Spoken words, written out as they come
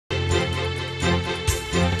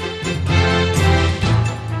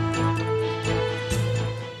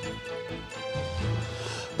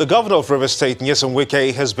The governor of Rivers State, Nyesom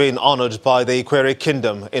Wike, has been honoured by the Ikwere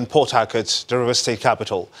Kingdom in Port Harcourt, the Rivers State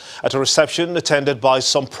capital. At a reception attended by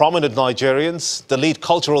some prominent Nigerians, the lead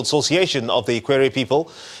cultural association of the Ikwere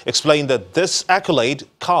people explained that this accolade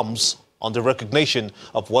comes on the recognition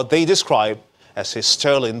of what they describe as his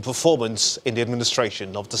sterling performance in the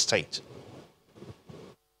administration of the state.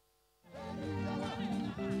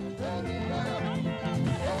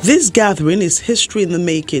 This gathering is history in the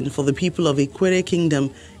making for the people of Ikwere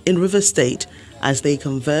Kingdom in Rivers State as they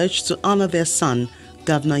converge to honor their son,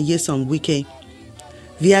 Governor Nyesom Wike.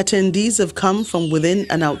 The attendees have come from within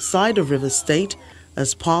and outside of Rivers State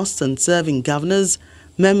as past and serving governors,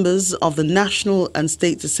 members of the National and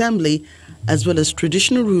State Assembly, as well as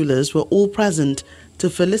traditional rulers were all present to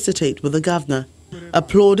felicitate with the governor.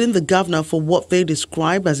 Applauding the governor for what they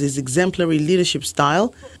describe as his exemplary leadership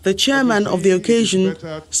style, the chairman of the occasion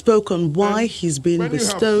spoke on why he's been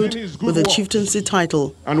bestowed with the chieftaincy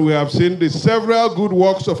title. And we have seen the several good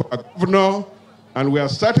works of our governor, and we are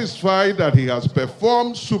satisfied that he has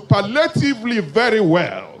performed superlatively very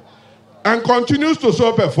well and continues to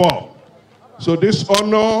so perform. So this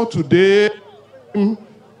honor today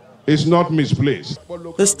is not misplaced.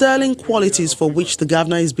 The sterling qualities for which the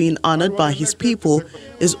governor is being honored by his people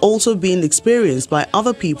is also being experienced by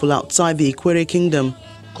other people outside the Ikwere Kingdom.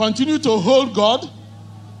 Continue to hold God.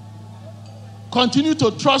 Continue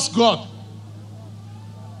to trust God.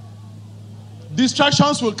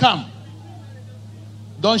 Distractions will come.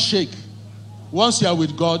 Don't shake. Once you are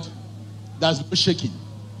with God, there's no shaking.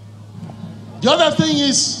 The other thing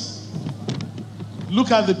is,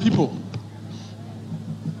 look at the people.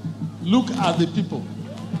 Look at the people,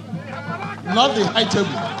 not the high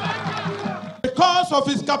table. Because of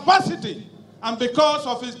his capacity and because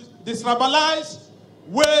of his destabilized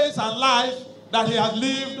ways and life that he has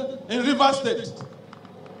lived in Rivers State.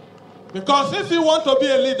 Because if you want to be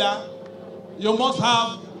a leader, you must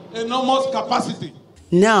have enormous capacity.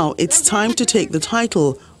 Now it's time to take the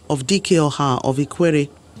title of Dike-Oha of Ikwere.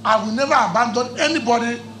 I will never abandon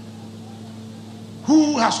anybody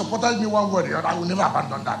who has supported me one way or the other. I will never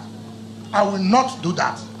abandon that. I will not do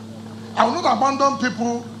that. I will not abandon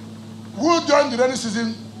people who during the rainy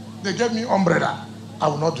season, they gave me umbrella. I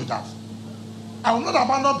will not do that. I will not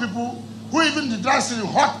abandon people who even the dry season,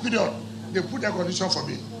 hot period, they put their condition for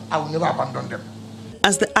me. I will never abandon them.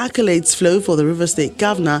 As the accolades flow for the Rivers State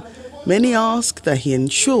governor, many ask that he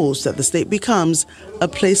ensures that the state becomes a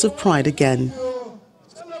place of pride again.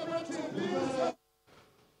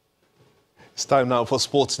 It's time now for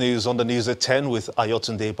sports news on the news at 10 with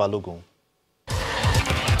Ayotunde Balogun.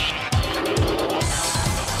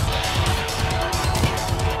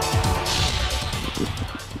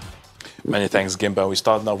 Many thanks, Gimba. We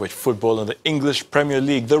start now with football in the English Premier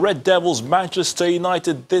League. The Red Devils Manchester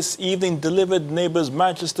United this evening delivered neighbours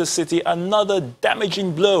Manchester City another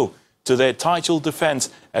damaging blow to their title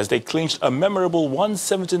defence as they clinched a memorable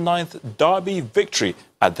 179th derby victory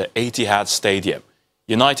at the Etihad Stadium.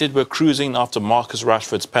 United were cruising after Marcus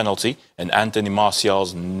Rashford's penalty and Anthony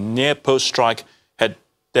Martial's near-post strike had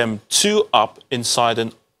them 2 up inside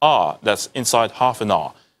an hour. That's inside half an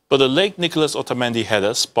hour. But the late Nicolas Otamendi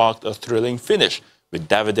header sparked a thrilling finish, with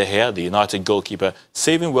David De Gea, the United goalkeeper,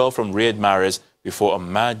 saving well from Riyad Mahrez before a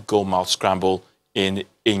mad goal-mouth scramble in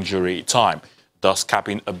injury time, thus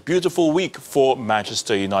capping a beautiful week for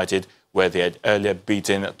Manchester United, where they had earlier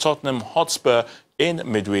beaten Tottenham Hotspur in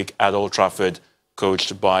midweek at Old Trafford,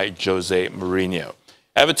 coached by Jose Mourinho.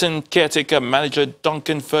 Everton caretaker manager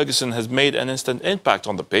Duncan Ferguson has made an instant impact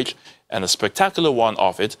on the pitch, and a spectacular one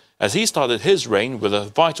of it, as he started his reign with a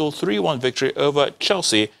vital 3-1 victory over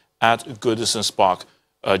Chelsea at Goodison Park,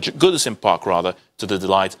 to the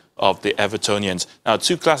delight of the Evertonians. Now,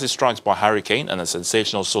 2 classic strikes by Harry Kane and a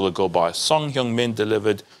sensational solo goal by Son Heung-min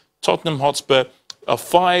delivered Tottenham Hotspur a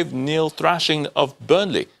 5-0 thrashing of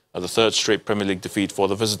Burnley, the 3rd straight Premier League defeat for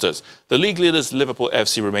the visitors. The league leaders Liverpool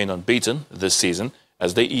FC remain unbeaten this season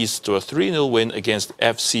as they eased to a 3-0 win against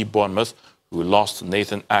FC Bournemouth, who lost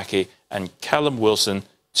Nathan Ake and Callum Wilson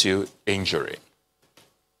to injury.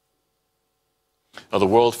 Now, the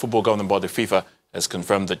World Football Governing Body FIFA has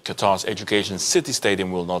confirmed that Qatar's Education City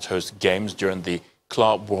Stadium will not host games during the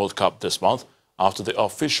Club World Cup this month, after the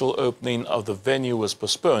official opening of the venue was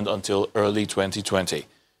postponed until early 2020.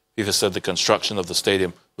 FIFA said the construction of the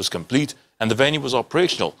stadium was complete and the venue was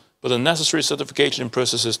operational, but the necessary certification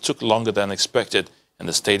processes took longer than expected, and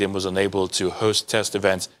the stadium was unable to host test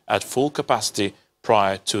events at full capacity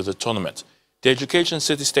prior to the tournament. The Education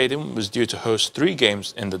City Stadium was due to host 3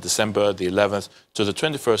 games in the December the 11th to the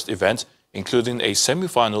 21st event, including a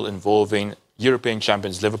semi-final involving European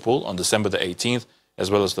champions Liverpool on December the 18th,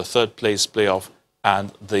 as well as the 3rd place playoff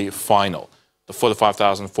and the final. The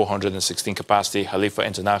 45,416 capacity Khalifa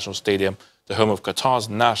International Stadium, the home of Qatar's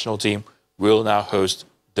national team, will now host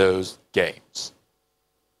those games.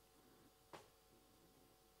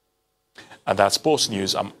 And that's sports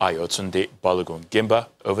news. I'm Ayotunde Balogun Gimba.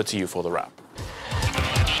 Over to you for the wrap.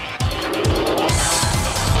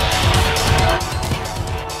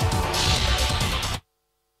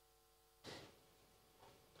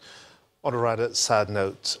 On a rather sad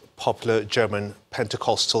note, popular German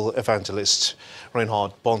Pentecostal evangelist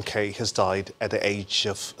Reinhard Bonnke has died at the age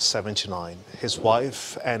of 79. His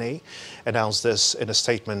wife, Annie, announced this in a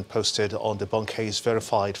statement posted on the Bonnke's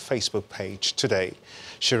verified Facebook page today.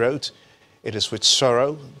 She wrote, "It is with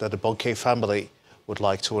sorrow that the Bonnke family would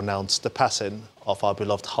like to announce the passing of our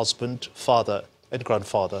beloved husband, father and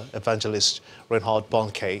grandfather, evangelist Reinhard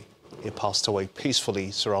Bonnke. He passed away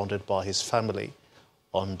peacefully surrounded by his family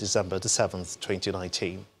on December the 7th,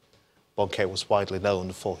 2019. Bonnke was widely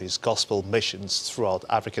known for his gospel missions throughout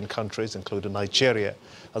African countries, including Nigeria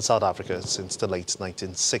and South Africa, since the late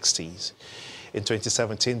 1960s. In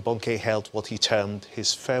 2017, Bonnke held what he termed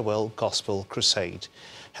his farewell gospel crusade,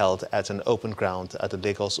 held at an open ground at the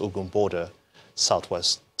Lagos-Ogun border,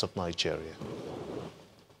 southwest of Nigeria.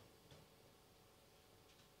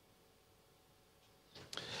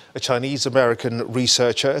 A Chinese-American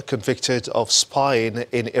researcher convicted of spying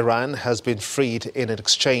in Iran has been freed in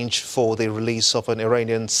exchange for the release of an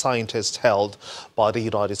Iranian scientist held by the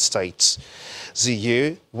United States.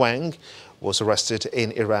 Ziyu Wang was arrested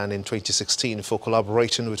in Iran in 2016 for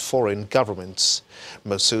collaborating with foreign governments.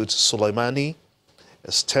 Masoud Soleimani,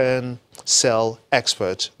 a Stern cell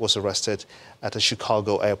expert, was arrested at a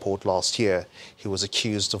Chicago airport last year. He was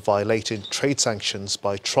accused of violating trade sanctions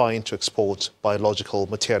by trying to export biological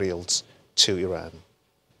materials to Iran.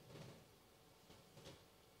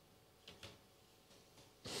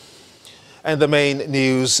 And the main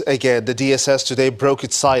news again, the DSS today broke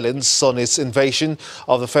its silence on its invasion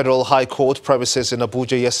of the Federal High Court premises in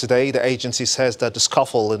Abuja yesterday. The agency says that the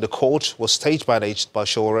scuffle in the court was stage-managed by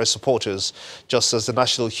Sowore supporters, just as the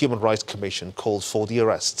National Human Rights Commission called for the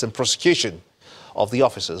arrests and prosecution of the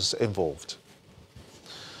officers involved.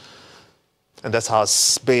 And that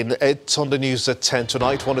has been it on the news at 10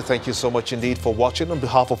 tonight. I want to thank you so much indeed for watching. On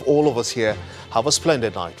behalf of all of us here, have a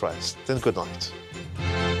splendid night rest and good night.